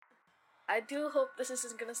I do hope this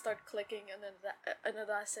isn't gonna start clicking in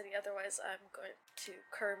Audacity, otherwise I'm going to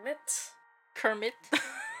Kermit. Kermit?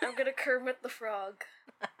 I'm gonna Kermit the Frog.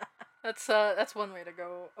 That's one way to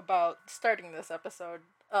go about starting this episode.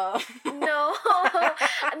 No,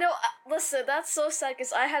 no. Listen, that's so sad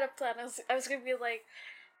because I had a plan. I was gonna be like,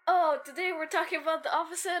 oh, today we're talking about the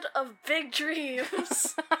opposite of big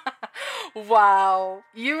dreams. Wow,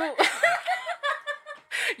 you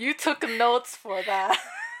you took notes for that.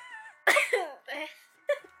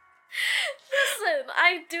 Listen,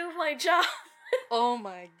 I do my job. Oh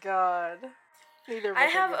my god. Neither of us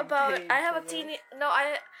I have a teeny no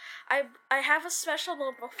I have a special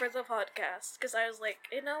notebook for the podcast because I was like,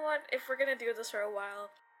 you know what, if we're gonna do this for a while,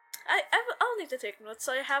 I'll need to take notes.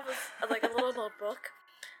 So I have like a little notebook,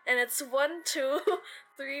 and it's 1, 2,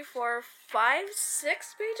 3, 4, 5,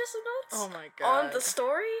 6 pages of notes. Oh my god. On the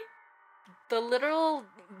story.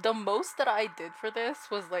 The most that I did for this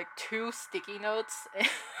was like 2 sticky notes.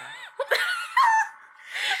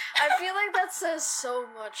 I feel like that says so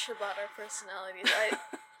much about our personalities.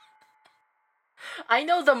 I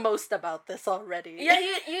know the most about this already. Yeah,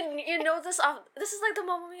 you know this off. This is like the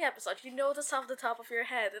Mamma Mia episode. You know this off the top of your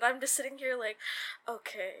head, and I'm just sitting here like,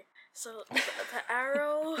 okay, so the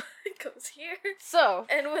arrow goes here. So,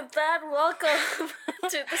 and with that, welcome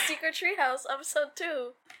to the Secret Treehouse episode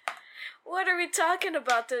 2. What are we talking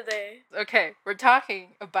about today? Okay, we're talking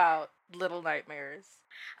about Little Nightmares.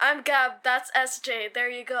 I'm Gab, that's SJ, there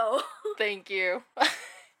you go. Thank you.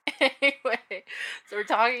 Anyway, so we're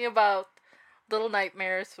talking about Little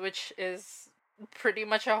Nightmares, which is pretty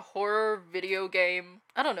much a horror video game.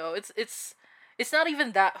 I don't know, it's not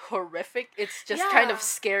even that horrific, it's just kind of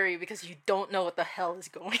scary because you don't know what the hell is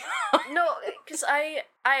going on. No, because I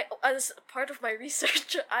as part of my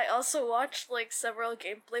research, I also watched like several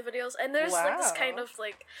gameplay videos, and there's like this kind of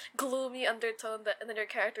like gloomy undertone and then your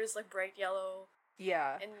character is like bright yellow.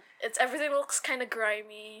 Yeah. And everything looks kind of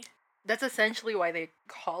grimy. That's essentially why they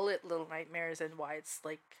call it Little Nightmares and why it's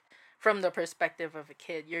like from the perspective of a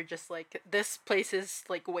kid. You're just like, this place is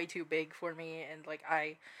like way too big for me and like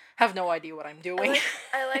I have no idea what I'm doing.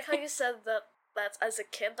 I like how you said that's as a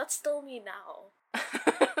kid. That's still me now.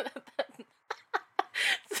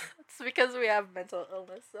 It's because we have mental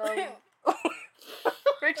illness.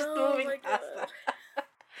 We're just moving past that.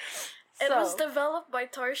 It was developed by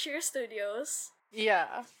Tarsier Studios.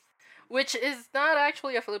 Yeah. Which is not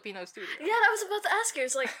actually a Filipino studio. Yeah, I was about to ask you.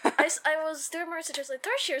 It's like, I was doing my research, like,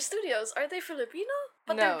 Tarsier Studios, are they Filipino?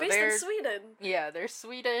 But no, they're based in Sweden. Yeah, they're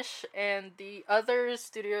Swedish, and the other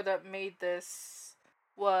studio that made this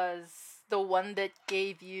was the one that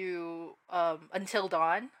gave you Until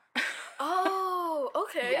Dawn. Oh,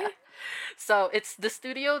 okay. Yeah. So it's the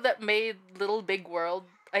studio that made Little Big World.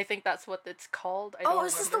 I think that's what it's called. I don't remember.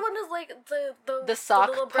 This the one with like the sock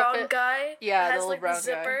little puppet brown guy? Yeah, has the little like brown the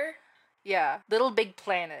zipper. Guy. Yeah, Little Big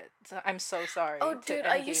Planet. I'm so sorry. Oh, dude,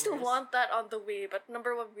 I used to want that on the Wii, but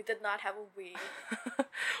number one, we did not have a Wii.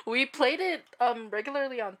 We played it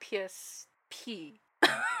regularly on PSP.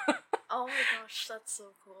 Oh my gosh, that's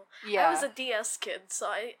so cool. Yeah. I was a DS kid, so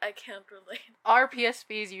I can't relate. Our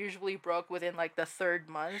PSPs usually broke within like the 3rd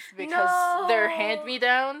month because they're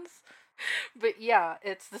hand-me-downs. But yeah,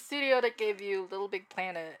 it's the studio that gave you Little Big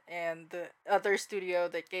Planet and the other studio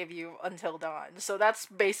that gave you Until Dawn. So that's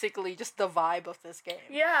basically just the vibe of this game.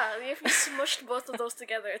 Yeah, if you smushed both of those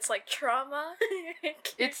together, it's like trauma.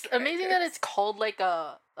 It's amazing that it's called like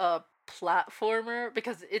a platformer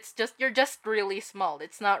because you're just really small.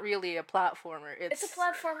 It's not really a platformer. It's a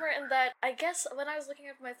platformer in that I guess when I was looking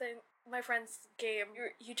at my friend's game,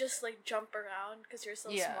 you just like jump around because you're so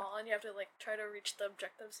small and you have to like try to reach the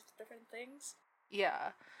objectives of different things.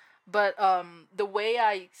 Yeah. But the way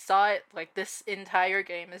I saw it, like this entire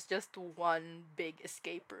game is just one big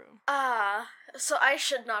escape room. So I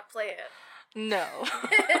should not play it. No.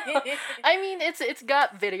 I mean, it's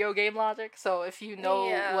got video game logic, so if you know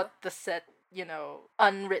what the set,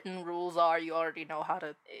 unwritten rules are, you already know how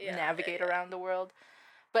to navigate around the world.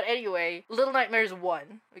 But anyway, Little Nightmares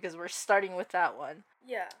 1, because we're starting with that one.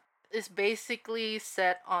 Yeah. Is basically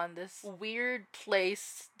set on this weird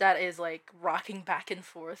place that is like rocking back and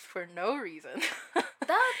forth for no reason.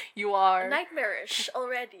 That you are nightmarish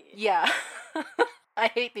already. Yeah. I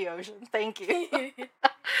hate the ocean. Thank you.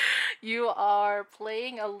 You are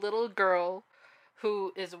playing a little girl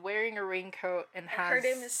who is wearing a raincoat and has... Her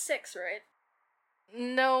name is Six, right?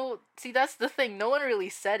 No, see, that's the thing. No one really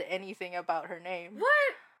said anything about her name.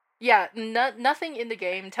 What? Yeah, nothing in the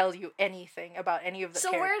game tells you anything about any of the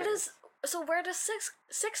characters. Where does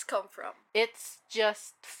Six come from? It's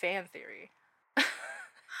just fan theory.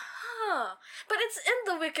 Huh. But it's in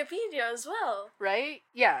the Wikipedia as well. right?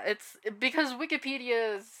 Yeah, it's because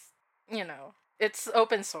Wikipedia is, it's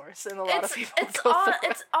open source and a lot of people go through it.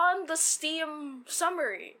 It's on the Steam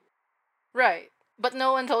summary. Right. But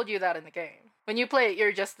no one told you that in the game. When you play it,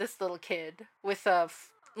 you're just this little kid with a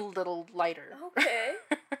little lighter. Okay.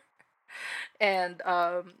 And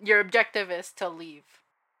your objective is to leave.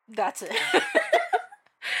 That's it.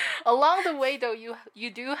 Along the way, though,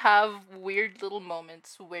 you do have weird little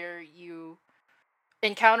moments where you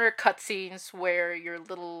encounter cutscenes where your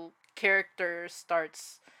little character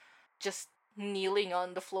starts just kneeling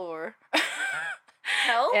on the floor.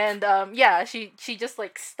 Help? And yeah, she just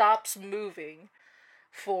like stops moving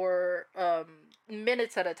for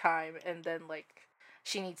minutes at a time, and then like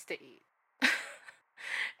she needs to eat.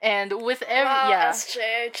 And with every wow,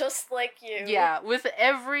 SJ, just like you. yeah, with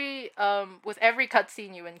every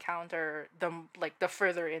cutscene you encounter, the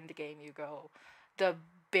further in the game you go, the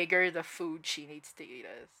bigger the food she needs to eat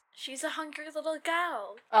is. She's a hungry little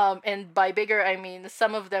gal. And by bigger I mean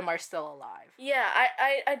some of them are still alive. Yeah,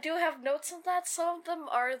 I do have notes on that. Some of them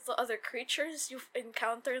are the other creatures you've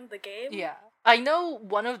encountered in the game. Yeah. I know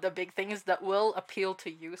one of the big things that will appeal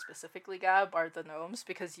to you specifically, Gab, are the gnomes,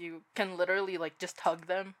 because you can literally like just hug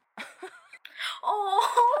them.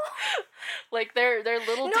 Oh. Like they're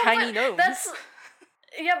little tiny gnomes.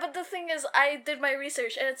 Yeah, but the thing is, I did my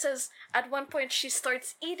research and it says at one point she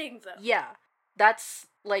starts eating them. Yeah. That's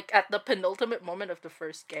like at the penultimate moment of the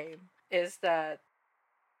first game, is that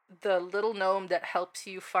the little gnome that helps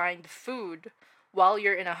you find food while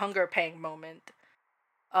you're in a hunger pang moment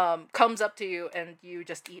comes up to you and you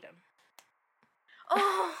just eat him.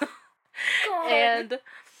 Oh, God. And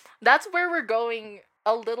that's where we're going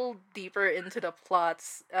a little deeper into the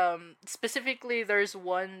plots. Specifically, there's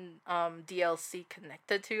one DLC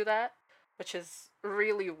connected to that, which is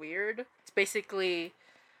really weird. It's basically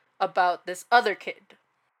about this other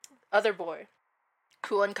boy,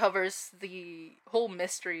 who uncovers the whole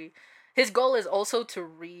mystery. His goal is also to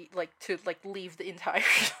leave the entire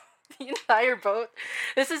the entire boat.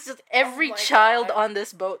 This is just every child God. on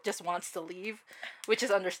this boat just wants to leave, which is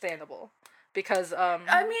understandable because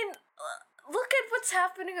I mean, look at what's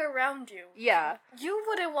happening around you. Yeah. You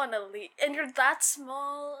wouldn't want to leave, and you're that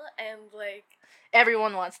small, and like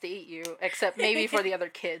everyone wants to eat you, except maybe for the other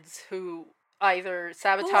kids who either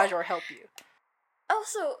sabotage or help you.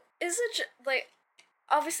 Also, is it like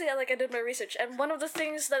obviously I did my research, and one of the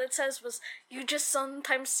things that it says was you just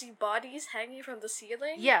sometimes see bodies hanging from the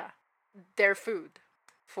ceiling? Yeah. They're food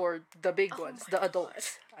for the big Oh ones, my the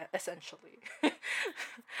adults, essentially.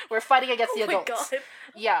 We're fighting against the adults. Oh my God.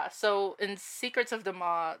 Yeah, so in Secrets of the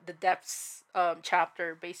Maw, the Depths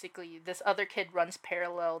chapter, basically, this other kid runs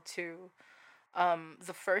parallel to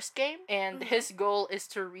the first game, and his goal is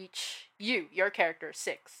to reach your character,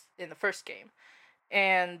 Six, in the first game.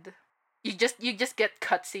 And you just get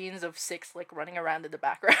cutscenes of Six like running around in the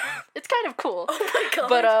background. It's kind of cool. Oh my God.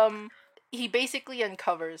 But he basically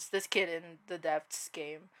uncovers, this kid in the Depths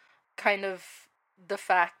game, kind of the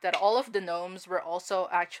fact that all of the gnomes were also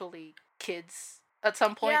actually kids at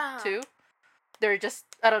some point too. They're just,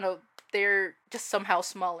 I don't know, they're just somehow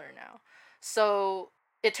smaller now. So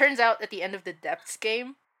it turns out at the end of the Depths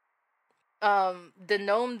game, the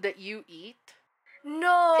gnome that you eat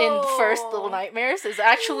in First Little Nightmares is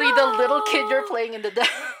actually the little kid you're playing in the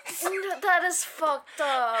Depths. That is fucked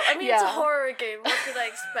up. I mean, it's a horror game. What could I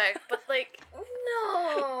expect? But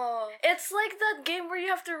no. It's like that game where you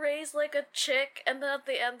have to raise like a chick, and then at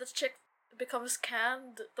the end the chick becomes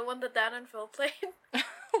canned. The one that Dan and Phil played.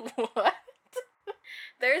 What?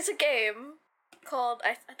 There's a game called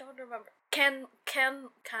I don't remember. Can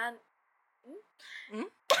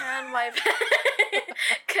my pet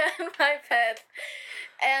can my pet,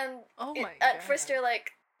 and at first you're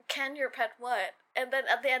like, can your pet what? And then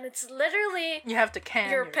at the end it's literally you have to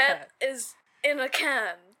can your pet is in a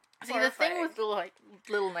can. See, the thing with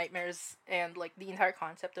Little Nightmares and like the entire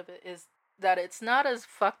concept of it is that it's not as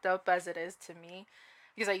fucked up as it is to me,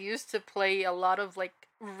 because I used to play a lot of like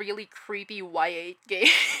really creepy Y8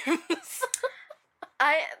 games.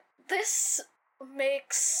 This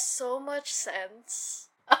makes so much sense.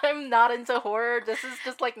 I'm not into horror. This is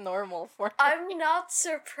just like normal for me. I'm not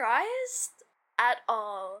surprised at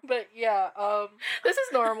all. But yeah, this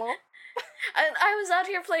is normal. And I was out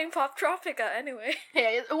here playing Pop Tropica anyway. Yeah,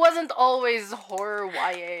 it wasn't always horror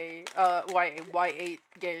Y8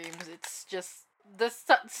 games. It's just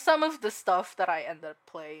some of the stuff that I end up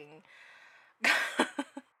playing.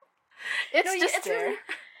 It's there.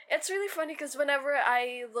 It's really funny because whenever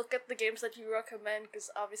I look at the games that you recommend, because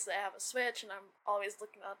obviously I have a Switch and I'm always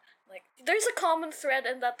looking at, like, there's a common thread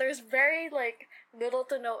in that there's very, like, little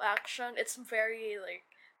to no action. It's very, like,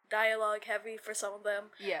 dialogue heavy for some of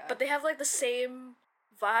them. Yeah. But they have, like, the same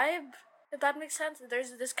vibe, if that makes sense.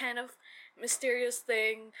 There's this kind of mysterious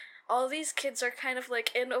thing. All these kids are kind of,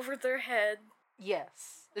 like, in over their head.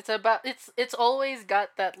 Yes. It's always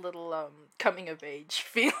got that little coming of age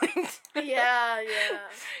feeling. Yeah.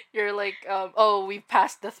 You're like, oh, we've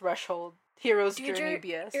passed the threshold. Hero's Dude, Journey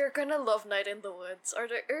BS. you're gonna love Night in the Woods, or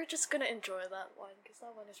you're just gonna enjoy that one, because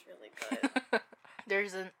that one is really good.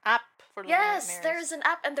 There's an app for Little Yes, Nightmares there's an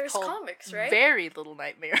app, and there's called comics, right? Very Little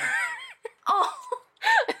Nightmare. Oh!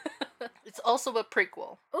 It's also a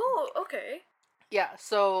prequel. Oh, okay. Yeah,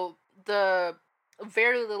 so the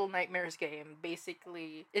Very Little Nightmares game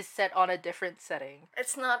basically is set on a different setting.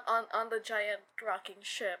 It's not on the giant rocking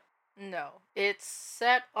ship. No, it's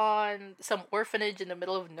set on some orphanage in the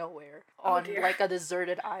middle of nowhere Oh, on dear. like a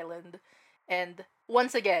deserted island, and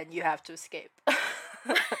once again you have to escape.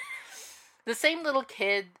 The same little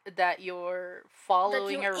kid that you're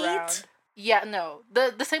following you around. eat? Yeah, no.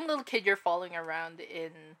 The same little kid you're following around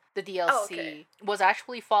in the DLC okay. was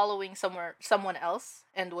actually following someone else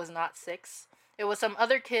and was not 6. It was some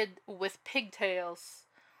other kid with pigtails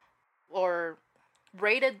or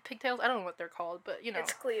braided pigtails. I don't know what they're called, but you know.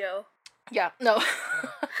 It's Cleo. Yeah, no.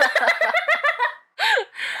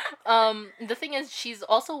 The thing is, she's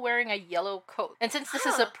also wearing a yellow coat. And since this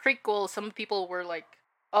is a prequel, some people were like,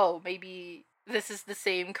 oh, maybe this is the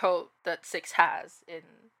same coat that 6 has in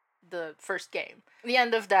the first game. The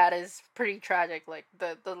end of that is pretty tragic. Like,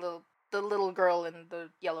 the little girl in the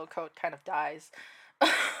yellow coat kind of dies.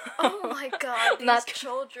 Oh my god, these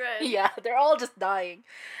children. Yeah, they're all just dying.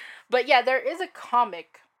 But yeah, there is a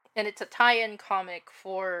comic, and it's a tie-in comic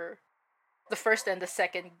for the first and the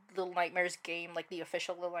second Little Nightmares game, like the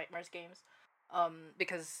official Little Nightmares games.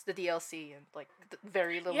 Because the DLC and like the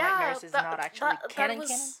Very Little Nightmares is not actually canon.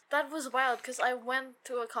 That was wild because I went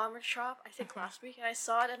to a comic shop, I think last week, and I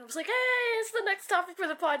saw it and it was like, hey, it's the next topic for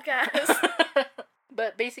the podcast.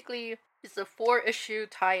 But basically, it's a 4-issue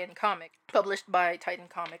tie-in comic published by Titan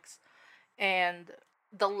Comics, and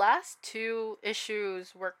the last 2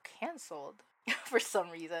 issues were canceled for some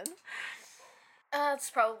reason. It's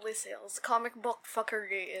probably sales. Comic book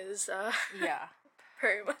fuckery is Yeah.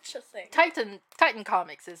 very much a thing. Titan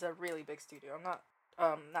Comics is a really big studio.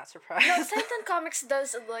 I'm not surprised. No, Titan Comics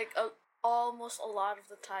does like almost a lot of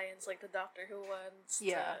the tie-ins, like the Doctor Who ones,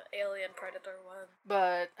 Yeah. the Alien Predator one.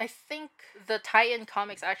 But I think the tie-in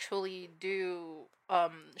comics actually do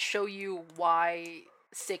show you why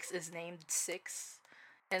 6 is named 6,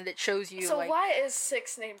 and it shows you So like why is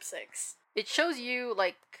 6 named 6? it shows you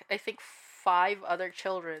like I think 5 other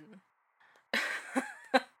children.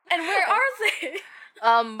 And where are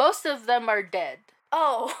they? Most of them are dead.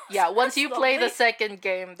 Oh. Yeah, once you play the lovely. second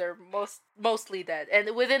game, they're mostly dead,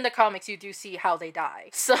 and within the comics, you do see how they die.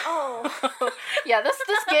 So, Oh. yeah, this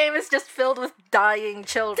game is just filled with dying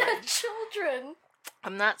children. Dead children.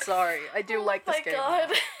 I'm not sorry. I do like this game. Oh my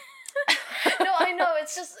god. No, I know.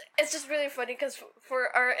 It's just really funny because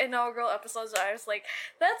for our inaugural episodes, I was like,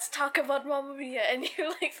 let's talk about Mamma Mia, and you're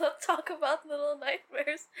like, let's talk about Little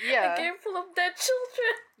Nightmares. Yeah. A game full of dead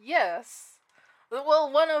children. Yes.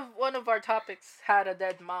 Well, one of our topics had a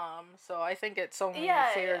dead mom, so I think it's only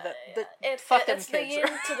fair that the fucking it's kids the yin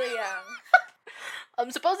to the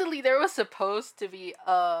yang. supposedly there was supposed to be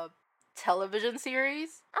a television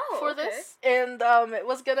series for okay. this, and it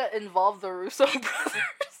was gonna involve the Russo brothers.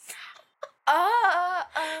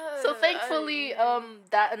 So thankfully,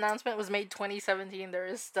 that announcement was made 2017. There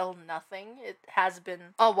is still nothing. It has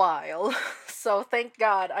been a while, so thank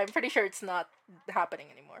God. I'm pretty sure it's not happening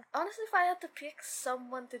anymore. Honestly, if I had to pick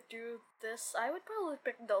someone to do this, I would probably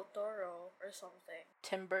pick Del Toro or something.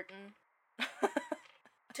 Tim Burton.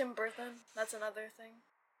 Tim Burton, that's another thing.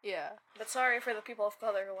 Yeah. But sorry for the people of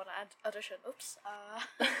color who want to audition. Oops.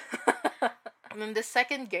 And then the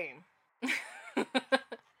second game.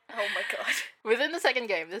 Oh my god. Within the second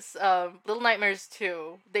game, this Little Nightmares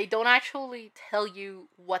 2, they don't actually tell you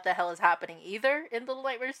what the hell is happening either in Little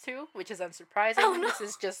Nightmares 2, which is unsurprising. Oh, no. This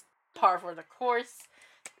is just par for the course.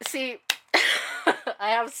 See, I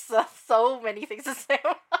have so many things to say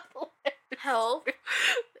about Little Nightmares. Help.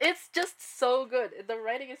 It's just so good. The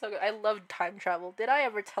writing is so good. I love time travel. Did I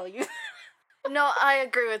ever tell you? No, I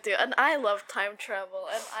agree with you, and I love time travel,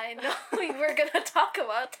 and I know we're gonna talk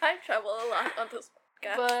about time travel a lot on this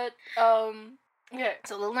podcast. But, okay,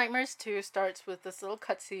 so Little Nightmares 2 starts with this little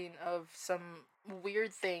cutscene of some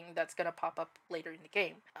weird thing that's gonna pop up later in the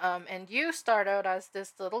game. And you start out as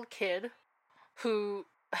this little kid who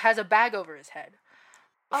has a bag over his head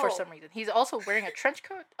for Oh. some reason. He's also wearing a trench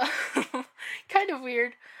coat. Kind of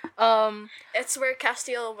weird. It's where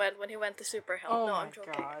Castiel went when he went to Super Hell. Oh No, my I'm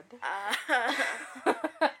joking.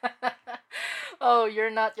 god. Oh, you're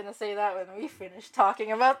not gonna say that when we finish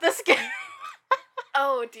talking about this game.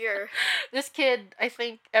 Oh dear. This kid, I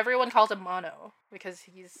think everyone calls him Mono because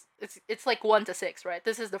it's like 1 to 6, right?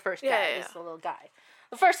 This is the first guy. Yeah. This is the little guy.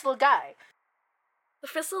 The first little guy. The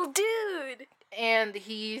first little dude. And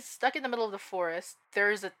he's stuck in the middle of the forest.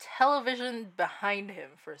 There's a television behind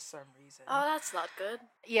him for some reason. Oh, that's not good.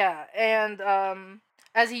 Yeah, and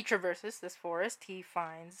as he traverses this forest, he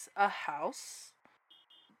finds a house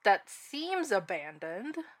that seems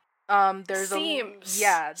abandoned. There's Seems.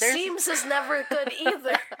 there's Seems is never good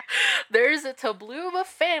either. there's a Tabluba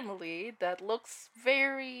family that looks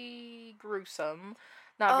very gruesome.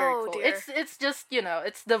 Not very Oh, cool. dear. It's just,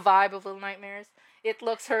 it's the vibe of Little Nightmares. It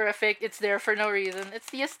looks horrific. It's there for no reason. It's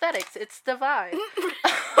the aesthetics. It's the vibe.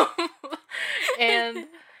 And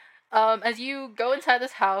as you go inside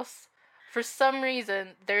this house, for some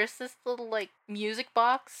reason, there's this little, like, music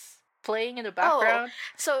box playing in the background.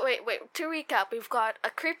 So wait. To recap, we've got a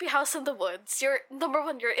creepy house in the woods. You're in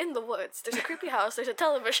the woods. There's a creepy house. There's a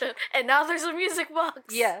television, and now there's a music box.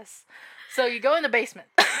 Yes. So you go in the basement.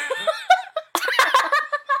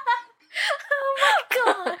 Oh my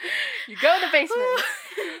god. You go in the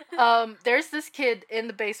basement. There's this kid in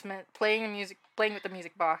the basement playing with the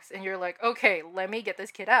music box, and you're like, okay, let me get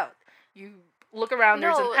this kid out. You look around.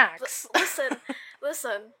 There's an axe.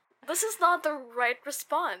 Listen. This is not the right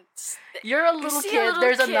response. You're a little kid.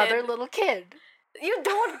 There's another little kid. You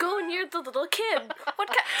don't go near the little kid. What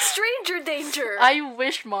kind? Stranger danger. I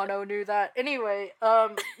wish Mono knew that. Anyway,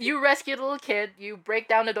 you rescue the little kid. You break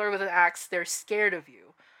down the door with an axe. They're scared of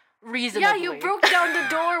you. Reasonably. Yeah, you broke down the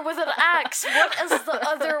door with an axe. What is the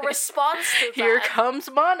other response to that? Here comes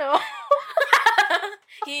Mono.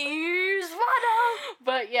 Here's Mono.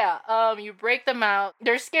 But yeah, you break them out.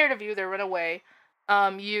 They're scared of you. They run away.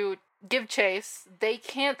 You give chase. They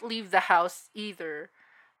can't leave the house either.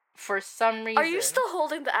 For some reason. Are you still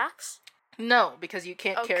holding the axe? No, because you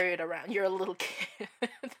can't Okay. carry it around. You're a little kid.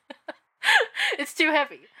 It's too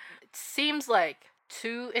heavy. It seems like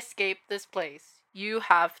to escape this place, you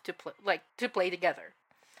have to play together.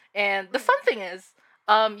 And the fun thing is,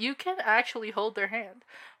 you can actually hold their hand,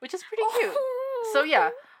 which is pretty cute. So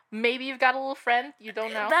yeah, maybe you've got a little friend, you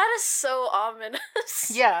don't know. That is so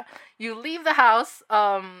ominous. Yeah, you leave the house.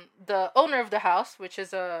 The owner of the house, which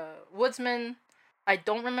is a woodsman, I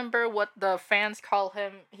don't remember what the fans call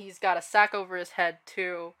him. He's got a sack over his head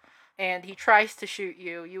too, and he tries to shoot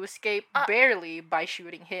you. You escape barely by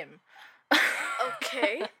shooting him.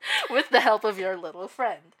 Okay. With the help of your little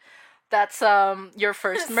friend. That's your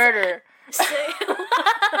first murder.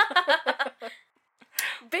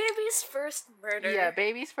 Baby's first murder. Yeah,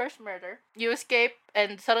 baby's first murder. You escape,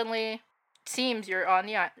 and suddenly seems you're on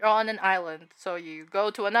an island. So you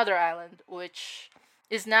go to another island, which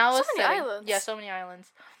is now So a many setting. islands. Yeah, so many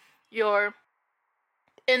islands. You're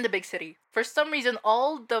in the big city. For some reason,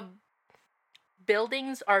 all the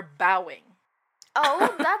buildings are bowing.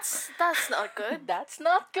 Oh, that's not good. That's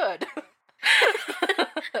not good.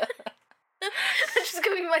 That's just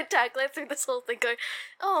gonna be my tagline through this whole thing. Going,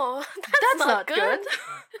 oh, that's not good.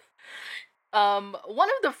 One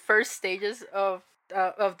of the first stages of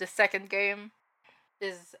the second game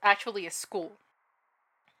is actually a school.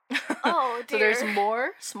 Oh dear. So there's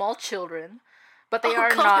more small children, but they Oh, are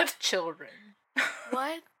God. not children.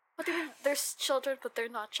 What? What do you mean? There's children, but they're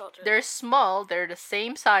not children. They're small. They're the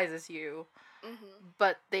same size as you,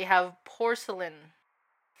 but they have porcelain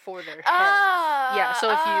for their heads. Yeah,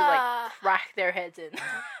 so if you crack their heads in,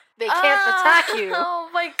 they can't attack you. Oh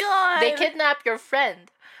my god. They kidnap your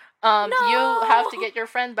friend. No! You have to get your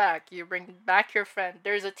friend back. You bring back your friend.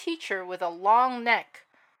 There's a teacher with a long neck.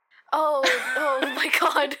 Oh my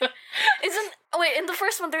god. Wait, in the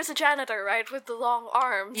first one there's a janitor, right? With the long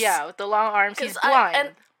arms. Yeah, with the long arms. He's 'Cause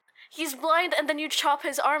blind. He's blind, and then you chop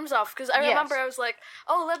his arms off. Because I Yes. remember I was like,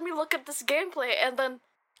 oh, let me look at this gameplay. And then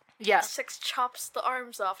Yeah. Six chops the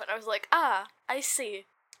arms off. And I was like, I see.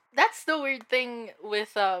 That's the weird thing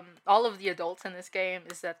with all of the adults in this game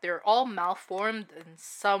is that they're all malformed in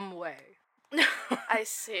some way. I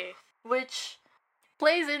see. Which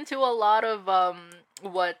plays into a lot of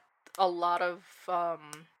what a lot of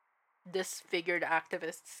disfigured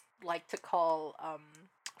activists like to call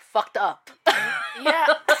fucked up. Yeah.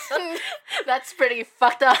 That's pretty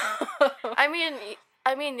fucked up. I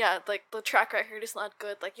mean, yeah, like, the track record is not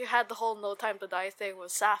good. Like, you had the whole No Time to Die thing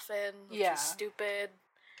with Safin, which Yeah. was stupid.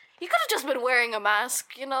 You could have just been wearing a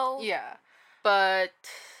mask, you know? Yeah. But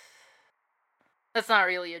That's not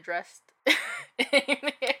really addressed. Oh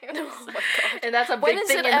my god. And that's a When big is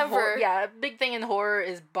thing it in horror. ever? Yeah, a big thing in horror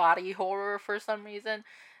is body horror for some reason.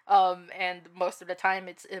 And most of the time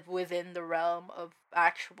it's within the realm of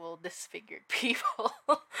actual disfigured people.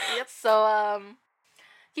 Yep. So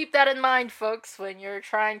keep that in mind, folks, when you're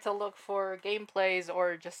trying to look for gameplays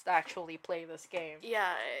or just actually play this game.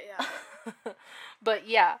 Yeah, yeah. But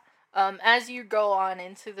yeah, as you go on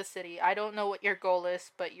into the city, I don't know what your goal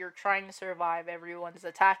is, but you're trying to survive. Everyone's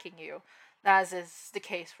attacking you, as is the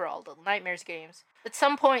case for all Little Nightmares games. At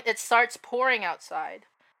some point, it starts pouring outside,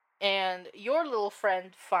 and your little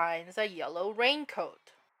friend finds a yellow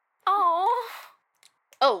raincoat. Oh.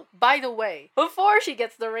 Oh, by the way, before she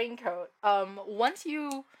gets the raincoat, once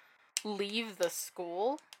you leave the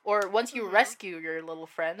school, or once you rescue your little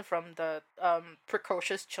friend from the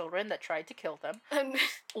precocious children that tried to kill them,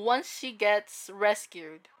 once she gets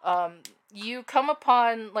rescued, you come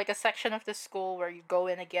upon like a section of the school where you go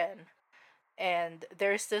in again, and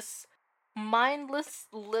there's this mindless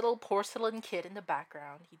little porcelain kid in the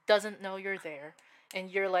background. He doesn't know you're there,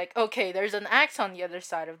 and you're like, okay, there's an axe on the other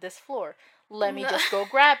side of this floor. Let me just go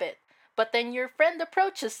grab it. But then your friend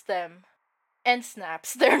approaches them and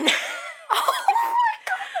snaps their neck. Oh my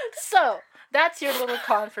god. So, that's your little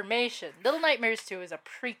confirmation. Little Nightmares 2 is a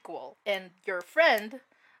prequel, and your friend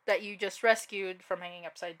that you just rescued from hanging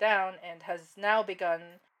upside down and has now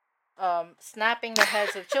begun snapping the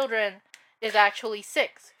heads of children is actually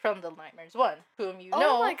Six from Little Nightmares 1, whom you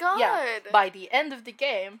know, my god. yeah, by the end of the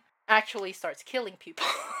game, actually starts killing people.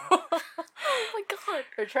 Oh my god.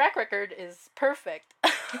 Her track record is perfect.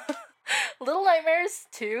 Little Nightmares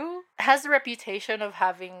 2 has a reputation of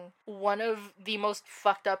having one of the most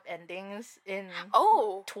fucked up endings in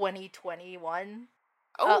Oh. 2021.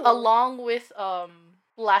 Oh. Along with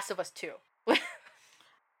Last of Us 2.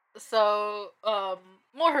 So,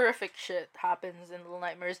 more horrific shit happens in Little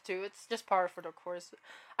Nightmares 2. It's just par for the course.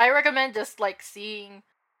 I recommend just like seeing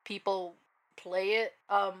people play it,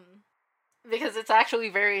 because it's actually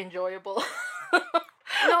very enjoyable.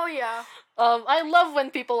 No, yeah. I love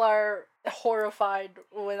when people are horrified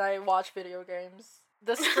when I watch video games.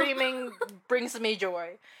 The screaming brings me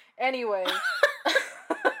joy. Anyway.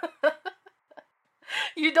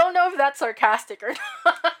 You don't know if that's sarcastic or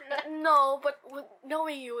not. No, but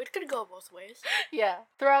knowing you, it could go both ways. Yeah.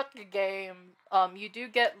 Throughout the game, you do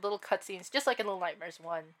get little cutscenes, just like in Little Nightmares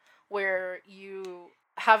 1, where you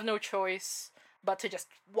have no choice but to just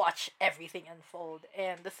watch everything unfold.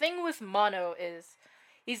 And the thing with Mono is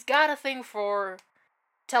he's got a thing for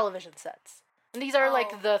television sets. And these are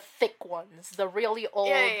like the thick ones, the really old...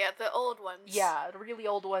 Yeah, the old ones. Yeah, the really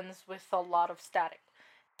old ones with a lot of static.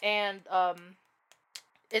 And,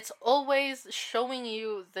 it's always showing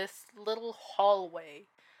you this little hallway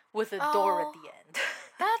with a door at the end.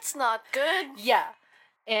 That's not good. Yeah.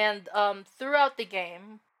 And, throughout the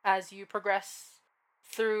game, as you progress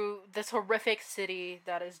through this horrific city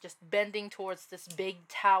that is just bending towards this big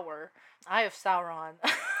tower, Eye of Sauron.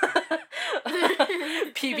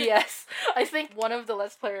 PBS. I think one of the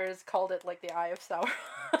Let's Players called it like the Eye of Sauron.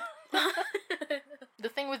 The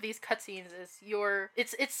thing with these cutscenes is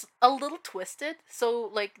it's a little twisted. So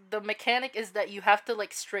like the mechanic is that you have to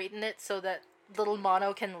like straighten it so that little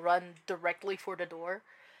Mono can run directly for the door.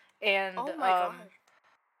 And oh my god.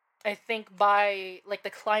 I think by like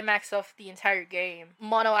the climax of the entire game,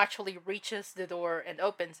 Mono actually reaches the door and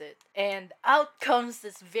opens it, and out comes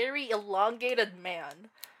this very elongated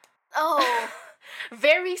man. Oh.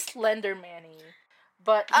 Very Slender Man-y.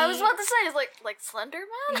 But I was about to say, is like Slender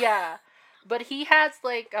Man? Yeah. But he has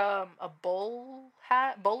like a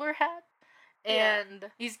bowler hat,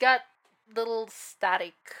 and he's got little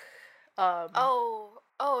static Oh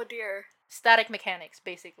dear. static mechanics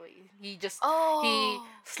basically. He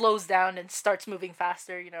slows down and starts moving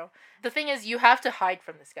faster, you know. The thing is you have to hide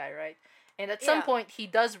from this guy, right? And at some point he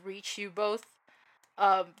does reach you both,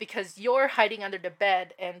 because you're hiding under the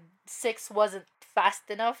bed and Six wasn't fast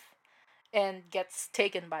enough and gets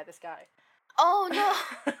taken by this guy. Oh no.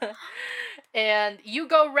 And you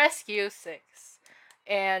go rescue Six.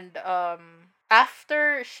 And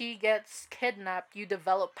after she gets kidnapped, you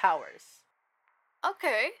develop powers.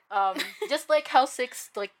 Okay. Just like how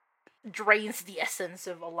Six like drains the essence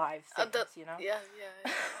of alive things, you know? Yeah.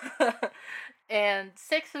 And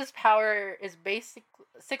Six's power is basically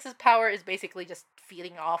just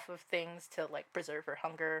feeding off of things to like preserve her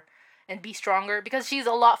hunger and be stronger, because she's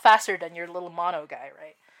a lot faster than your little Mono guy,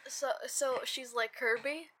 right? So she's like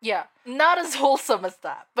Kirby? Yeah. Not as wholesome as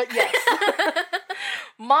that, but yes.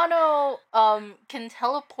 Mono can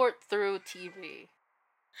teleport through TV.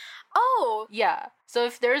 Oh! Yeah. So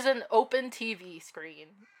if there's an open TV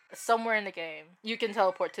screen, somewhere in the game, you can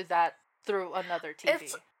teleport to that through another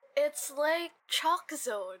TV. It's like Chalk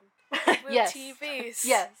Zone with Yes. TVs.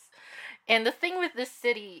 Yes. And the thing with this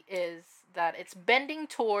city is that it's bending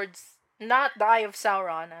towards not the Eye of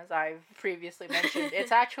Sauron, as I've previously mentioned.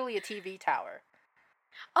 It's actually a TV tower.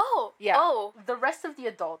 Oh. Yeah. Oh. The rest of the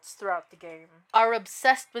adults throughout the game are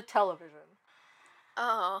obsessed with television.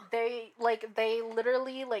 Oh. They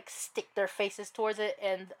literally stick their faces towards it,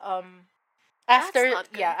 and That's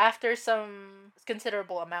not good. after some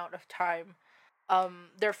considerable amount of time,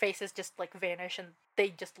 their faces just vanish and they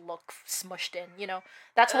just look smushed in.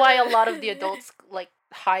 That's why a lot of the adults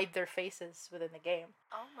hide their faces within the game.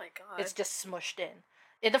 Oh my god. It's just smushed in.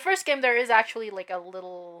 In the first game, there is actually a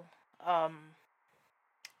little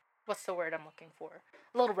what's the word I'm looking for?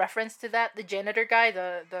 A little reference to that. The janitor guy,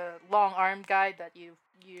 the long armed guy that you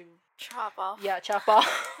chop off. Yeah, chop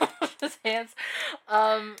off his hands.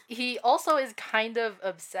 He also is kind of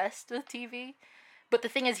obsessed with TV, but the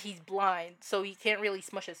thing is he's blind, so he can't really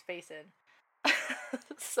smush his face in.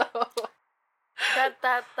 So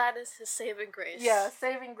that is his saving grace. Yeah,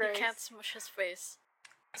 saving grace. He can't smush his face.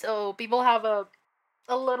 So people have a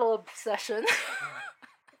little obsession.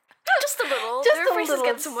 Just a little. Just Their a faces little.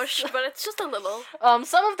 get smushed, but it's just a little.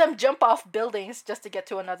 Some of them jump off buildings just to get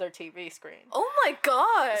to another TV screen. Oh my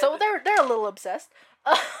god! So they're a little obsessed.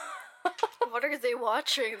 What are they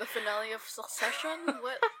watching? The finale of Succession?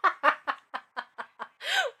 What?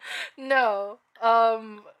 No.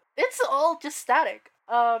 It's all just static.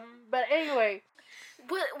 But anyway.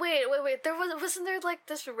 Wait. Wasn't there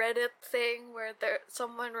this Reddit thing where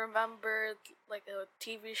someone remembered a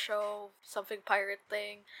TV show, something pirate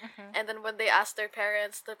thing, and then when they asked their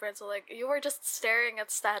parents, the parents were like, "You were just staring at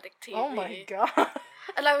static TV." Oh my god.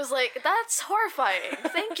 And I was like, "That's horrifying.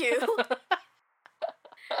 Thank you."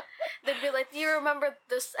 They'd be like, "Do you remember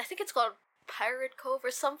this? I think it's called Pirate Cove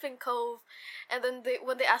or something Cove." And then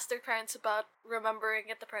when they asked their parents about remembering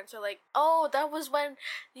it, the parents were like, "Oh, that was when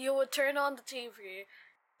you would turn on the TV,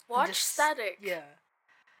 watch static." Yeah.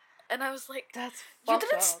 And I was like, "That's you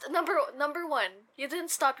didn't number one. You didn't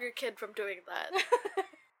stop your kid from doing that.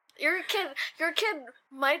 Your kid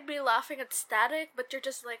might be laughing at static, but you're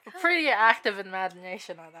just like pretty active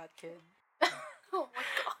imagination on that kid." Oh my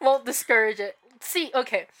god. Won't discourage it. See,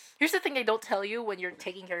 okay, here's the thing they don't tell you when you're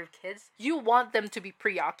taking care of kids. You want them to be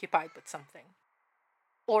preoccupied with something.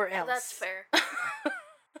 Or else. That's fair.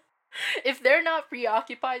 If they're not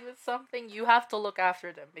preoccupied with something, you have to look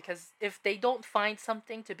after them. Because if they don't find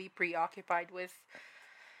something to be preoccupied with,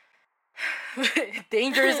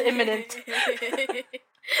 danger is imminent.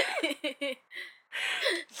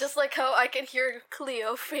 Just like how I can hear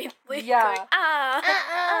Cleo faintly Yeah. going,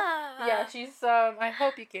 ah. Yeah, she's, I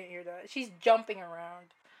hope you can't hear that. She's jumping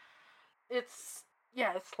around. It's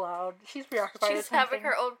loud. She's preoccupied with She's something. having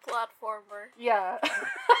her own platformer. Yeah.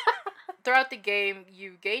 Throughout the game,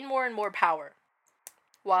 you gain more and more power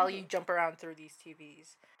while you jump around through these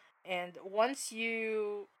TVs. And once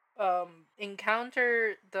you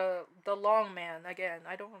encounter the long man again,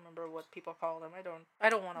 I don't remember what people call him. I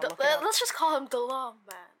don't want to look it up. Let's just call him the Long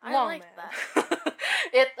Man. I like that.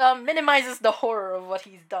 It minimizes the horror of what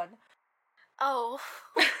he's done. Oh.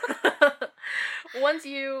 Once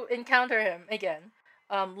you encounter him again,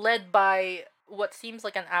 led by what seems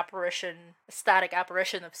like a static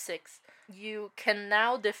apparition of 6, you can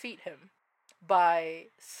now defeat him by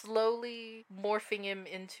slowly morphing him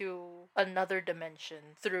into another dimension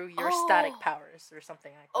through your static powers or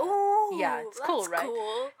something like that. Oh, yeah, it's cool, right?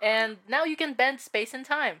 Cool. And now you can bend space and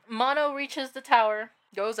time. Mono reaches the tower,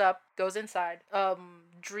 goes up, goes inside.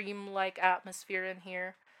 Dream-like atmosphere in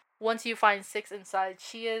here. Once you find 6 inside,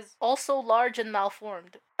 she is also large and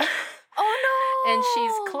malformed. Oh no! And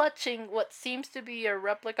she's clutching what seems to be a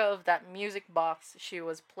replica of that music box she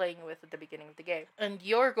was playing with at the beginning of the game. And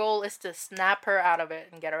your goal is to snap her out of it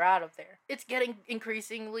and get her out of there. It's getting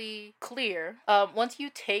increasingly clear. Once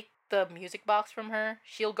you take the music box from her,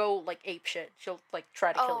 she'll go apeshit. She'll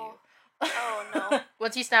try to kill you. Oh no.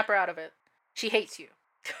 Once you snap her out of it, she hates you.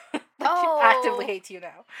 She Oh. actively hates you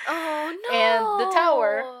now. Oh no! And the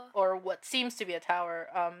tower, or what seems to be a tower,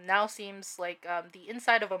 now seems like the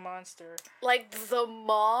inside of a monster. Like the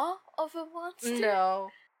maw of a monster?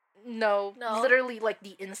 No. Literally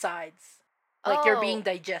the insides. You're being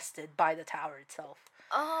digested by the tower itself.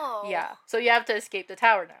 Oh. Yeah. So you have to escape the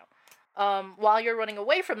tower now. While you're running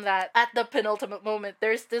away from that, at the penultimate moment,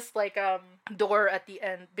 there's this door at the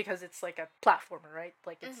end, because it's a platformer, right?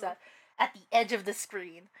 It's at the edge of the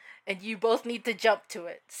screen, and you both need to jump to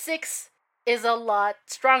it. 6 is a lot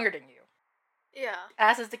stronger than you. Yeah.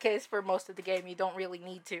 As is the case for most of the game, you don't really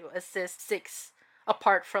need to assist 6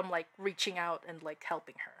 apart from reaching out and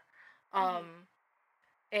helping her.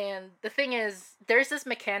 And the thing is, there's this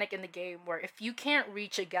mechanic in the game where if you can't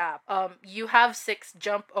reach a gap, you have Six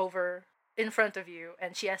jump over in front of you,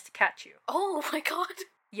 and she has to catch you. Oh my god.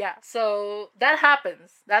 Yeah, so that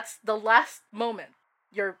happens. That's the last moment.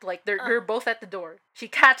 You're like, you're both at the door. She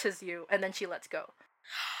catches you, and then she lets go.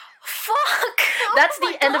 Fuck! That's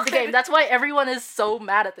the end of the game. That's why everyone is so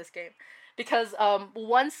mad at this game. Because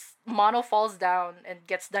once Mono falls down and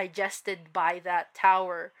gets digested by that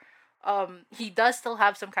tower, he does still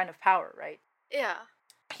have some kind of power, right? Yeah.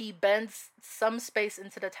 He bends some space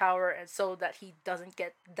into the tower and so that he doesn't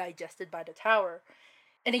get digested by the tower.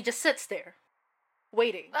 And he just sits there,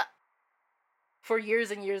 waiting for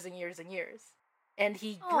years and years and years and years. And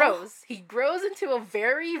he grows. He grows into a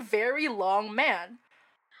very, very long man.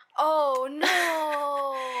 Oh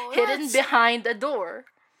no! Hidden behind a door.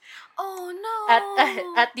 Oh no!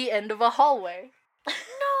 At the end of a hallway. No!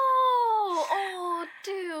 Oh,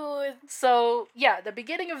 dude. So, yeah, the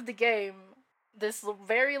beginning of the game, this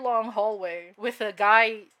very long hallway with a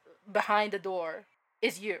guy behind the door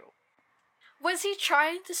is you. Was he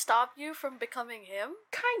trying to stop you from becoming him?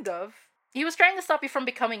 Kind of. He was trying to stop you from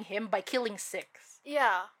becoming him by killing Six.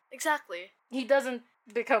 Yeah, exactly. He doesn't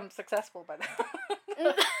become successful by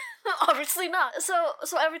that. Obviously not. So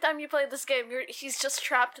every time you play this game, he's just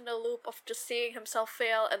trapped in a loop of just seeing himself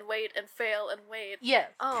fail and wait and fail and wait. Yeah,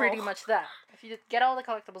 pretty much that. If you get all the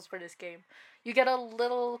collectibles for this game, you get a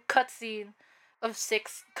little cutscene of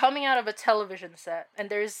Six coming out of a television set, and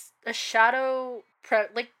there's a shadow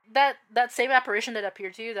like that same apparition that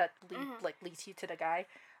appeared to you that leads you to the guy.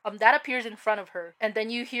 That appears in front of her, and then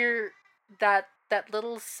you hear that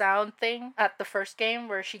little sound thing at the first game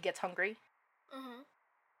where she gets hungry. Mm-hmm.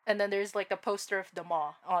 And then there's like a poster of the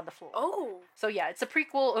maw on the floor. Oh. So yeah, it's a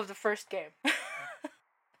prequel of the first game.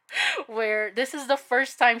 Where this is the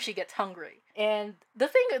first time she gets hungry. And the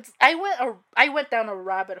thing is, I went down a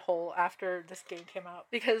rabbit hole after this game came out.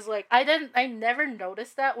 Because like I never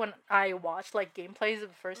noticed that when I watched like gameplays of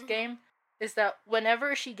the first game. Is that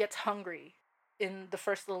whenever she gets hungry in the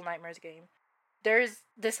first Little Nightmares game, there's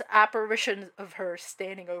this apparition of her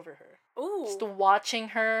standing over her. Ooh. Just watching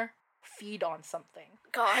her feed on something.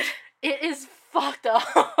 God. It is fucked up.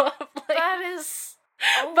 That is...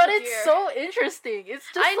 Oh, but dear. It's so interesting. It's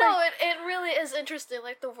just I know, it really is interesting.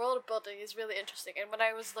 Like, the world building is really interesting. And when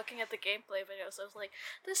I was looking at the gameplay videos, I was like,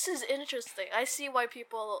 this is interesting. I see why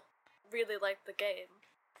people really like the game.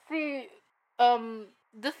 See,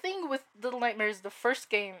 the thing with Little Nightmares, the first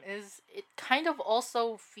game, is it kind of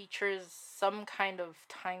also features some kind of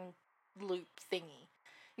time loop thingy.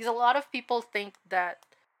 Because a lot of people think that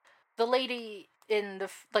the lady in the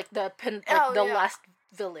last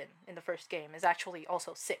villain in the first game is actually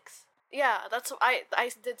also Six. Yeah, that's I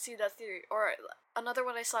did see that theory. Or another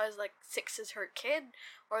one I saw is like Six is her kid,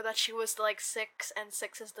 or that she was like Six and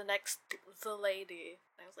Six is the lady.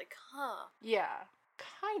 I was like, huh. Yeah,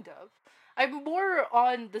 kind of. I'm more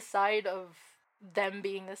on the side of them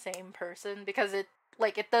being the same person because it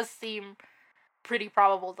does seem pretty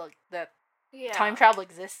probable that time travel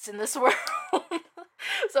exists in this world.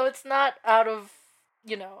 So it's not out of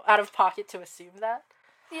pocket to assume that.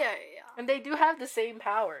 Yeah. And they do have the same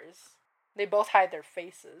powers. They both hide their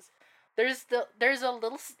faces. There's a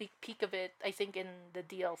little sneak peek of it, I think, in the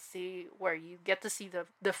DLC where you get to see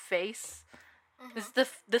the face. Mm-hmm.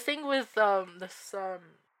 The thing with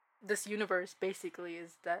this universe basically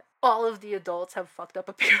is that all of the adults have fucked up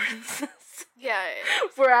appearances. Yeah.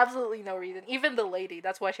 For absolutely no reason. Even the lady,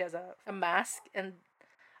 that's why she has a mask, and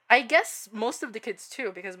I guess most of the kids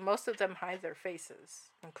too, because most of them hide their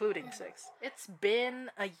faces, including Six. It's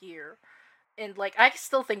been a year, and like I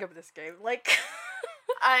still think of this game. Like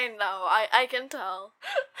I know, I can tell.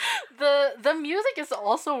 The music is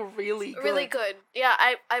also really good. Really good. Yeah,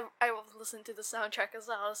 I listened to the soundtrack as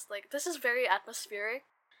well. I was like, this is very atmospheric.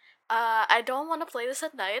 I don't want to play this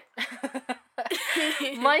at night.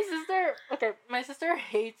 My sister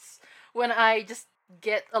hates when I just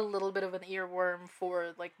get a little bit of an earworm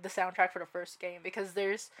for like the soundtrack for the first game, because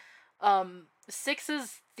there's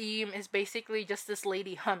Six's theme is basically just this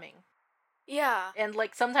lady humming. Yeah. And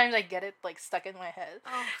like sometimes I get it like stuck in my head.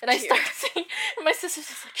 Oh, and I start singing, and my sister's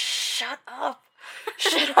just like, shut up.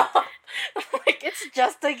 Shut up. I'm like, it's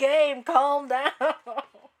just a game, calm down.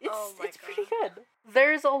 It's pretty good.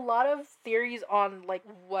 There's a lot of theories on like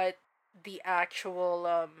what the actual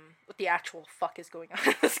fuck is going on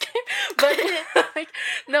in this game. But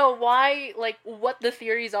like what the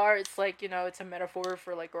theories are, it's like, it's a metaphor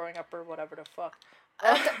for like growing up or whatever the fuck.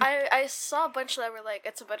 I saw a bunch that were like,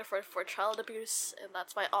 it's a metaphor for child abuse, and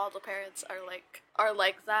that's why all the parents are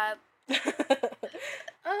like that. Yeah,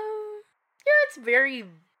 it's very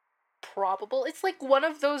probable. It's like one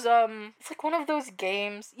of those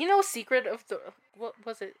games. You know, Secret of the what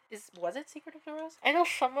was it? Was it Secret of the Rose? I know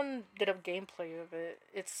someone did a gameplay of it.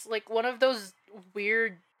 It's like one of those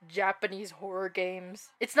weird Japanese horror games.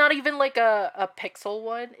 It's not even like a pixel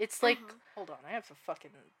one. It's like hold on, I have to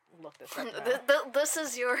fucking look this up now. This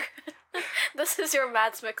is your this is your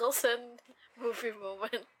Mads Mikkelsen movie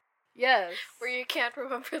moment. Yes. Where you can't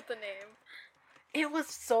remember the name. It was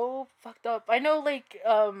so fucked up. I know, like,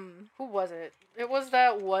 who was it? It was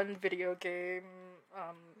that one video game,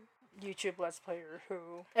 YouTube Let's Player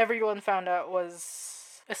who everyone found out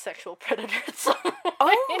was a sexual predator at some point.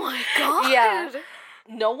 Oh my god! Yeah.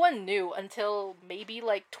 No one knew until maybe,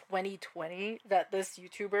 like, 2020 that this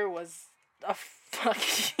YouTuber was a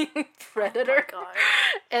fucking predator. Oh my god.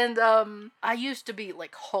 And, I used to be,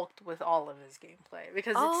 like, hooked with all of his gameplay,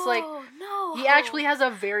 because it's, like, no. he actually has a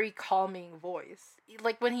very calming voice.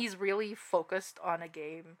 Like, when he's really focused on a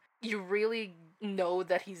game, you really know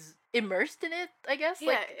that he's immersed in it, I guess. Yeah,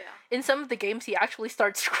 like, yeah. in some of the games, he actually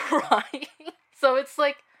starts crying. So it's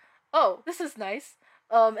like, oh, this is nice.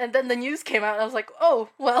 And then the news came out, and I was like, oh,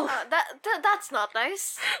 well... That's not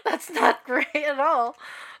nice. That's not great at all.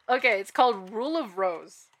 Okay, it's called Rule of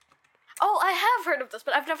Rose. Oh, I have heard of this,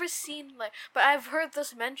 but I've never seen, like... But I've heard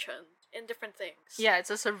this mentioned in different things. Yeah, it's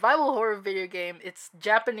a survival horror video game. It's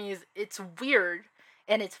Japanese, it's weird,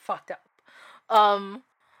 and it's fucked up.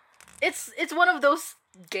 It's one of those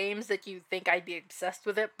games that you think I'd be obsessed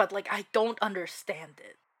with it, but, like, I don't understand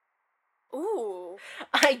it. Ooh.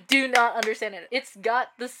 I do not understand it. It's got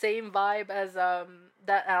the same vibe as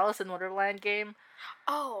that Alice in Wonderland game.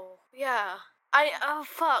 Oh, yeah.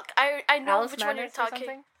 Fuck. I know Alice which one you're Madness or talking.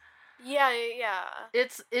 something? Yeah, yeah.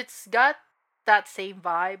 It's got that same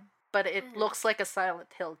vibe, but it looks like a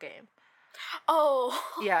Silent Hill game. Oh.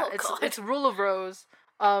 Yeah, it's Rule of Rose.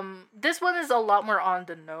 This one is a lot more on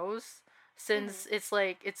the nose, since it's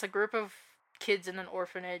like it's a group of kids in an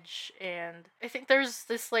orphanage, and I think there's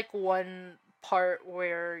this like one part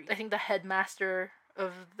where I think the headmaster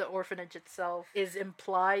of the orphanage itself is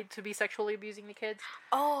implied to be sexually abusing the kids.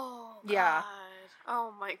 Oh, God. Yeah.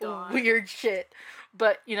 Oh my god. Weird shit.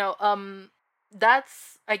 But, you know,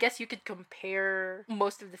 that's, I guess you could compare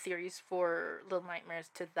most of the theories for Little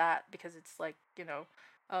Nightmares to that, because it's like, you know,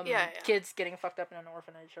 kids getting fucked up in an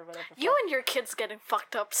orphanage or whatever. You and your kids getting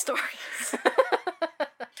fucked up stories.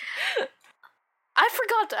 I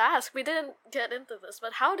forgot to ask, we didn't get into this,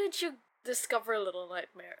 but how did you discover Little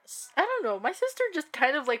Nightmares? I don't know, my sister just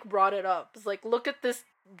kind of like brought it up. It's like, look at this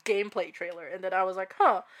gameplay trailer, and then I was like,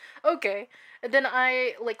 huh, okay. And then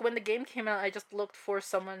I, like, when the game came out, I just looked for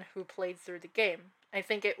someone who played through the game. I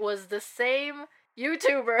think it was the same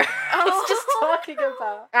YouTuber I was just talking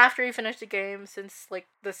about. After he finished the game, since, like,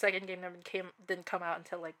 the second game didn't come out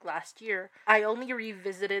until, like, last year, I only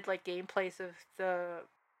revisited, like, gameplays of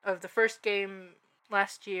the first game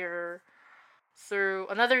last year through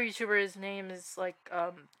another YouTuber. His name is like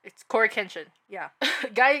it's Corey Kenshin. Yeah.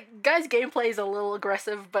 Guy's gameplay is a little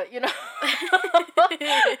aggressive, but you know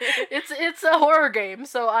it's a horror game,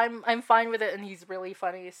 so I'm fine with it, and he's really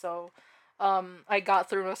funny, so I got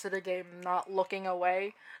through most of the game not looking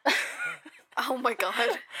away. Oh my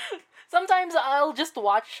god. Sometimes I'll just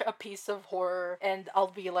watch a piece of horror, and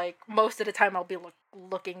I'll be like, most of the time I'll be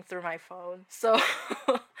looking through my phone. So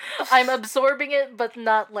I'm absorbing it, but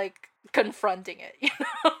not like confronting it. You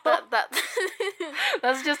know,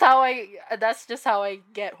 that's just how I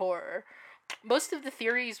get horror. Most of the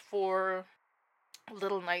theories for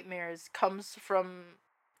Little Nightmares comes from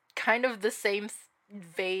kind of the same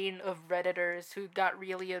vein of Redditors who got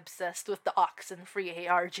really obsessed with the Oxenfree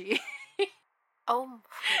ARG. Oh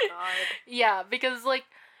my god. Yeah, because, like,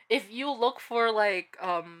 if you look for, like,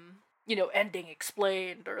 you know, ending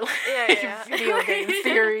explained, or, like, video game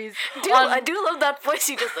theories. I do love that voice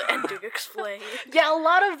he does, the ending explained. Yeah, a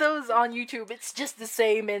lot of those on YouTube, it's just the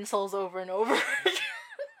same insults over and over.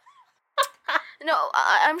 No,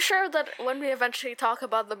 I'm sure that when we eventually talk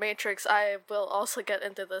about The Matrix, I will also get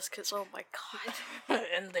into this, because, oh my god.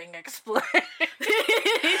 Ending explained.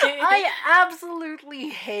 I absolutely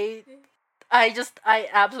hate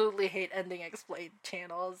ending explained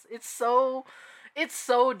channels. It's so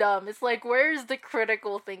dumb. It's like, where's the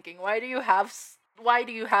critical thinking? Why do you have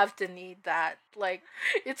to need that? Like,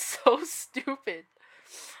 it's so stupid.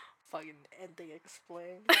 Fucking ending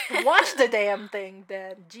explained. Watch the damn thing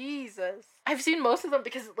then. Jesus. I've seen most of them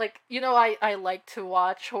because, like, you know, I like to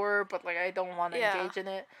watch horror, but, like, I don't want to engage in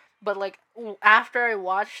it. But, like, after I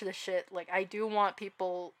watch the shit, like, I do want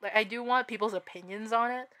people's opinions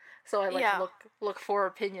on it. So I like look for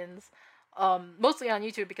opinions, mostly on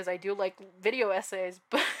YouTube, because I do like video essays,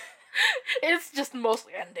 but It's just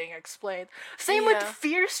mostly ending explained. Same with Yeah.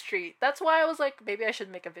 Fear Street. That's why I was like, maybe I should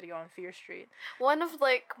make a video on Fear Street. One of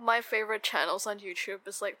like my favorite channels on YouTube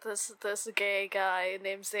is like this gay guy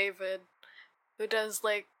named David who does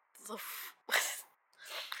like the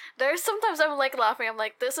there's sometimes I'm like laughing, I'm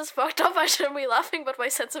like, this is fucked up, I shouldn't be laughing, but my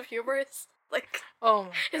sense of humor is like Oh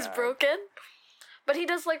my is God. broken. But he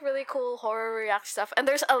does like really cool horror react stuff. And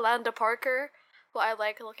there's Alanda Parker, who I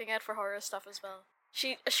like looking at for horror stuff as well.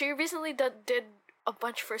 She recently did a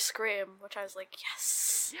bunch for Scream, which I was like,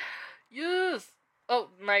 yes. Yes. Oh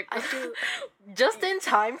my! I do. Just in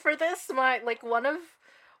time for this, my like one of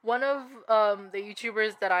the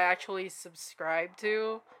YouTubers that I actually subscribe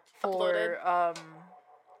to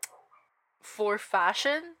for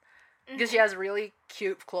fashion, because she has really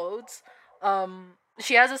cute clothes.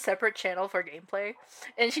 She has a separate channel for gameplay,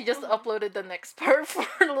 and she just uploaded the next part for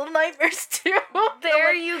Little Nightmares 2.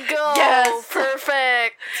 There you go. Yes.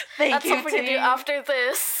 Perfect. Thank That's you, what we can do T. after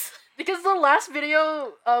this. Because the last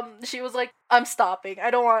video, she was like, I'm stopping.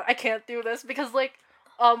 I can't do this. Because, like,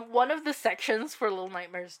 one of the sections for Little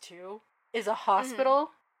Nightmares 2 is a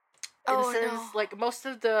hospital. Oh, And since, no. like, most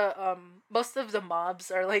of the mobs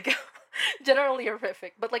are, like, generally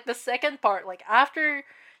horrific. But, like, the second part, like, after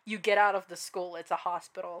you get out of the school, it's a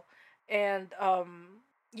hospital. And,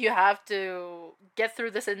 you have to get through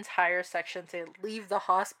this entire section to leave the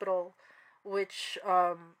hospital, which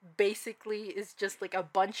basically is just like a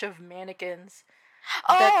bunch of mannequins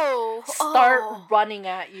that start running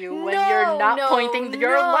at you when you're not pointing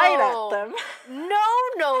your light at them. No.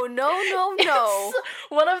 It's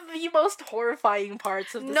one of the most horrifying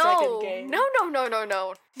parts of the second game.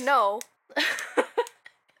 No.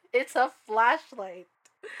 It's a flashlight.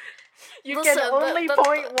 You Listen, can only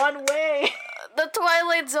point one way. The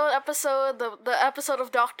Twilight Zone episode, the episode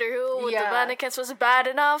of Doctor Who with the mannequins was bad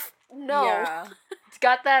enough. No. Yeah. It's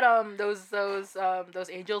got that those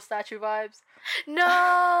angel statue vibes.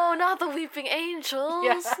 No, not the Weeping Angels.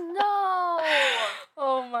 Yeah. No.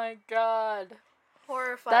 Oh my God.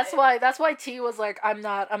 Horrifying. That's why T was like, I'm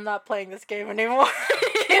not playing this game anymore.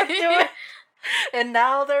 I can't do it. And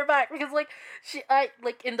now they're back because like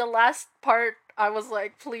in the last part I was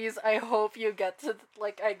like, please, I hope you get to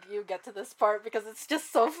you get to this part because it's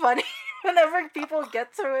just so funny. Whenever people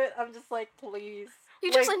get to it, I'm just like, please.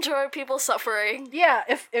 You just enjoy people suffering. Yeah,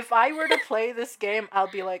 if I were to play this game, I'll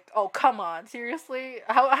be like, oh, come on, seriously?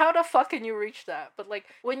 How the fuck can you reach that? But, like,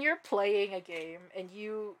 when you're playing a game and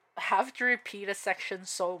you have to repeat a section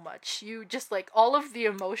so much, you just, like, all of the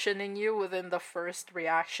emotion in you within the first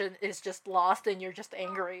reaction is just lost and you're just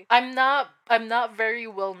angry. I'm not very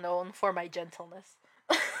well known for my gentleness.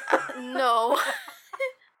 No.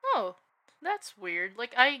 Oh, that's weird.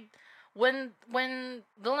 Like, when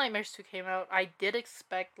Little Nightmares 2 came out, I did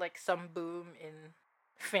expect like some boom in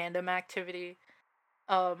fandom activity.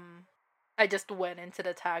 I just went into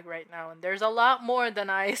the tag right now and there's a lot more than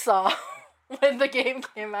I saw when the game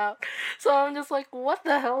came out. So I'm just like, what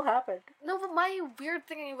the hell happened? No, but my weird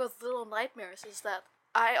thing with Little Nightmares is that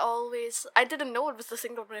I didn't know it was the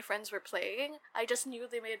thing that my friends were playing. I just knew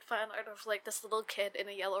they made fan art of like this little kid in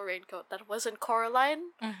a yellow raincoat that wasn't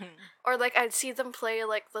Coraline. Mm-hmm. Or like I'd see them play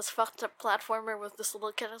like this fucked up platformer with this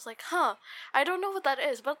little kid. I was like, huh, I don't know what that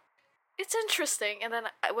is, but it's interesting. And then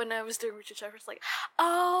when I was doing research, I was like,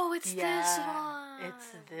 oh, it's this one.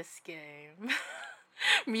 It's this game.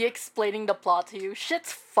 Me explaining the plot to you,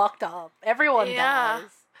 shit's fucked up. Everyone dies.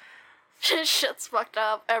 Shit's fucked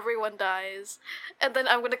up. Everyone dies. And then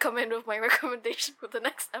I'm gonna come in with my recommendation for the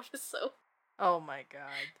next episode. Oh my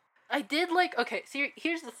God. I did like, okay, so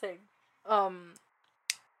here's the thing.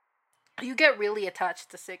 You get really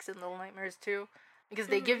attached to 6 in Little Nightmares 2 because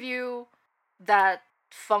they give you that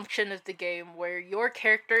function of the game where your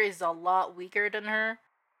character is a lot weaker than her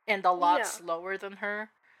and a lot slower than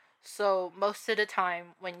her. So most of the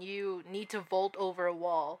time when you need to vault over a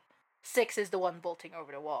wall, 6 is the one vaulting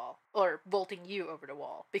over the wall, or vaulting you over the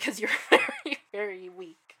wall, because you're very, very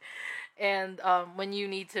weak. And when you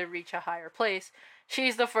need to reach a higher place,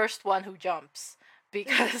 she's the first one who jumps,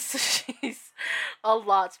 because she's a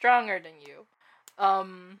lot stronger than you.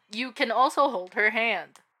 You can also hold her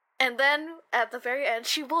hand. And then, at the very end,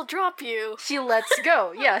 she will drop you. She lets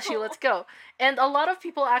go. Yeah, she lets go. And a lot of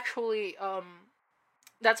people actually,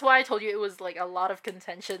 that's why I told you it was, like, a lot of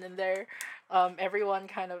contention in there. Everyone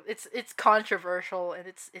kind of, it's controversial, and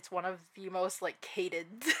it's one of the most, like, hated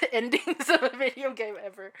endings of a video game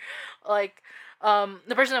ever. Like,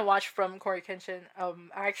 the person I watched from Cory Kenshin,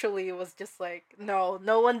 actually was just like, no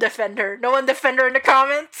one defend her in the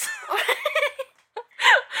comments.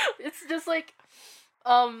 It's just like,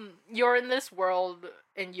 you're in this world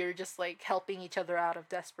and you're just like helping each other out of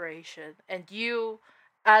desperation. And you,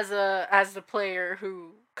 as the player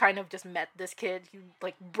who kind of just met this kid, you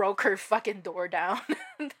like broke her fucking door down,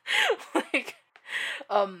 like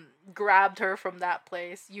grabbed her from that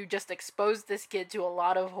place. You just exposed this kid to a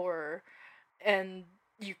lot of horror, and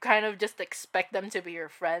you kind of just expect them to be your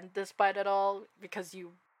friend despite it all, because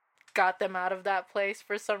you got them out of that place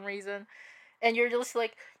for some reason. And you're just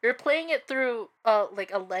like, you're playing it through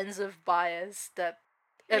like a lens of bias that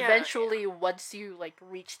eventually, once you like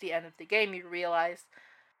reach the end of the game, you realize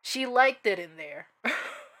she liked it in there.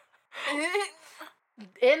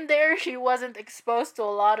 In there, she wasn't exposed to a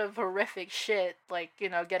lot of horrific shit, like, you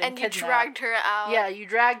know, getting kidnapped. And you dragged her out. Yeah, you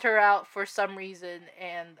dragged her out for some reason,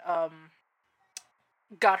 and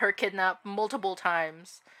got her kidnapped multiple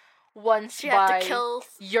times. Once she by had to kill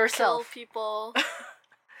yourself. Kill people.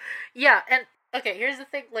 Yeah, and okay, here's the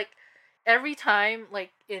thing, like, every time,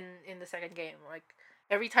 like, in the second game, like,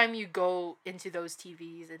 every time you go into those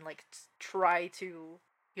TVs and, like, try to,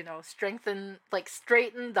 you know, straighten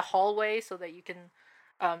the hallway so that you can,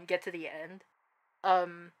 get to the end,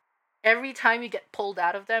 every time you get pulled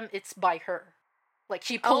out of them, it's by her. Like,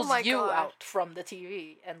 she pulls you out from the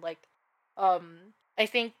TV, and, like, I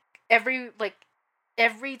think every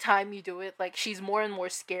time you do it, like, she's more and more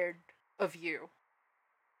scared of you.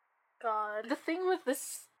 God. The thing with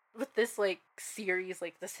this like series,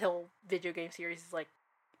 like this whole video game series, is like,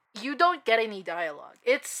 you don't get any dialogue.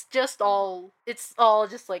 It's all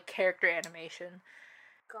just like character animation.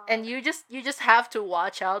 God. And you just have to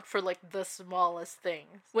watch out for like the smallest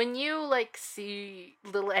things. When you like see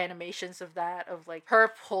little animations of that, of like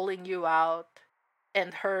her pulling you out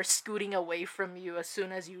and her scooting away from you as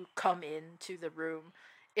soon as you come into the room,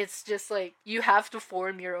 it's just like, you have to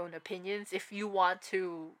form your own opinions if you want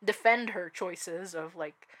to defend her choices of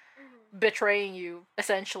like betraying you,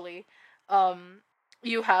 essentially.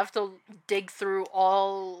 You have to dig through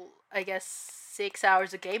all, I guess, 6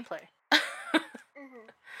 hours of gameplay.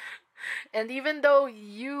 And even though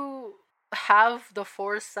you have the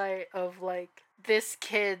foresight of like, this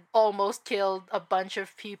kid almost killed a bunch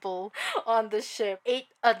of people on the ship, ate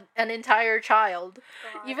an entire child.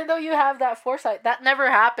 God. Even though you have that foresight, that never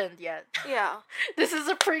happened yet. Yeah. This is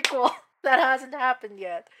a prequel. That hasn't happened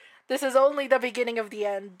yet. This is only the beginning of the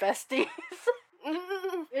end, besties.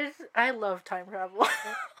 I love time travel.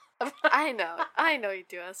 I know you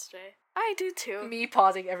do, SJ. I do too. Me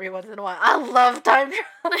pausing every once in a while. I love time travel.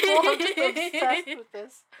 I'm just obsessed with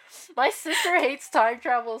this. My sister hates time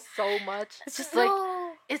travel so much. It's just like,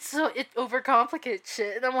 it overcomplicates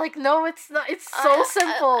shit. And I'm like, no, it's not. It's so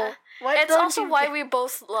simple. It's also why we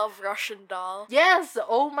both love Russian Doll. Yes.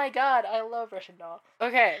 Oh my god, I love Russian Doll.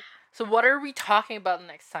 Okay, so what are we talking about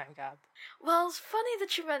next time, Gab? Well, it's funny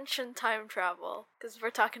that you mentioned time travel, because we're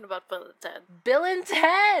talking about Bill and Ted. Bill and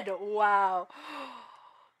Ted! Wow.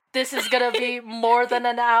 This is gonna be more than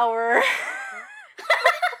an hour.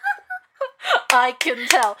 I can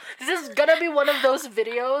tell. This is gonna be one of those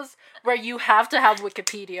videos where you have to have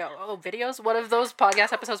Wikipedia. Oh, videos? One of those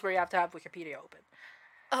podcast episodes where you have to have Wikipedia open.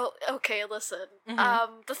 Oh, okay, listen.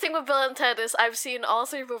 The thing with Bill and Ted is I've seen all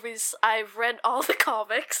 3 movies, I've read all the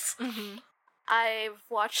comics, I've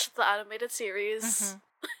watched the animated series.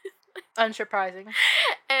 Unsurprising.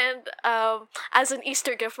 And, as an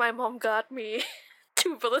Easter gift, my mom got me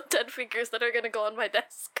 2 Bill and Ted figures that are gonna go on my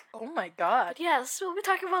desk. Oh my god. But yes, we'll be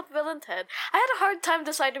talking about Bill and Ted. I had a hard time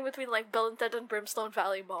deciding between, like, Bill and Ted and Brimstone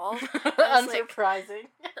Valley Mall. Unsurprising.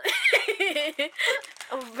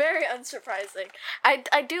 Very unsurprising.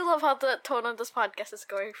 I do love how the tone on this podcast is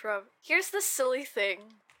going from, here's this silly thing.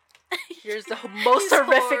 Here's the most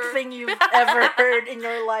horrific thing you've ever heard in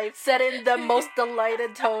your life, said in the most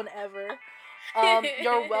delighted tone ever.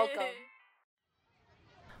 You're welcome.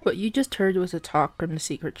 What you just heard was a talk from the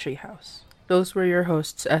Secret Treehouse. Those were your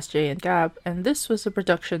hosts, SJ and Gab, and this was a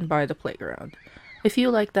production by The Playground. If you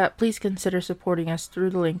like that, please consider supporting us through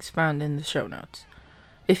the links found in the show notes.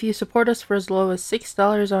 If you support us for as low as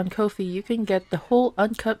 $6 on Ko-fi, you can get the whole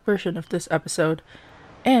uncut version of this episode.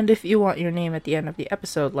 And if you want your name at the end of the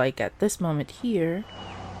episode, like at this moment here,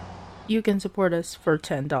 you can support us for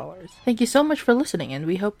 $10. Thank you so much for listening, and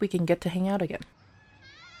we hope we can get to hang out again.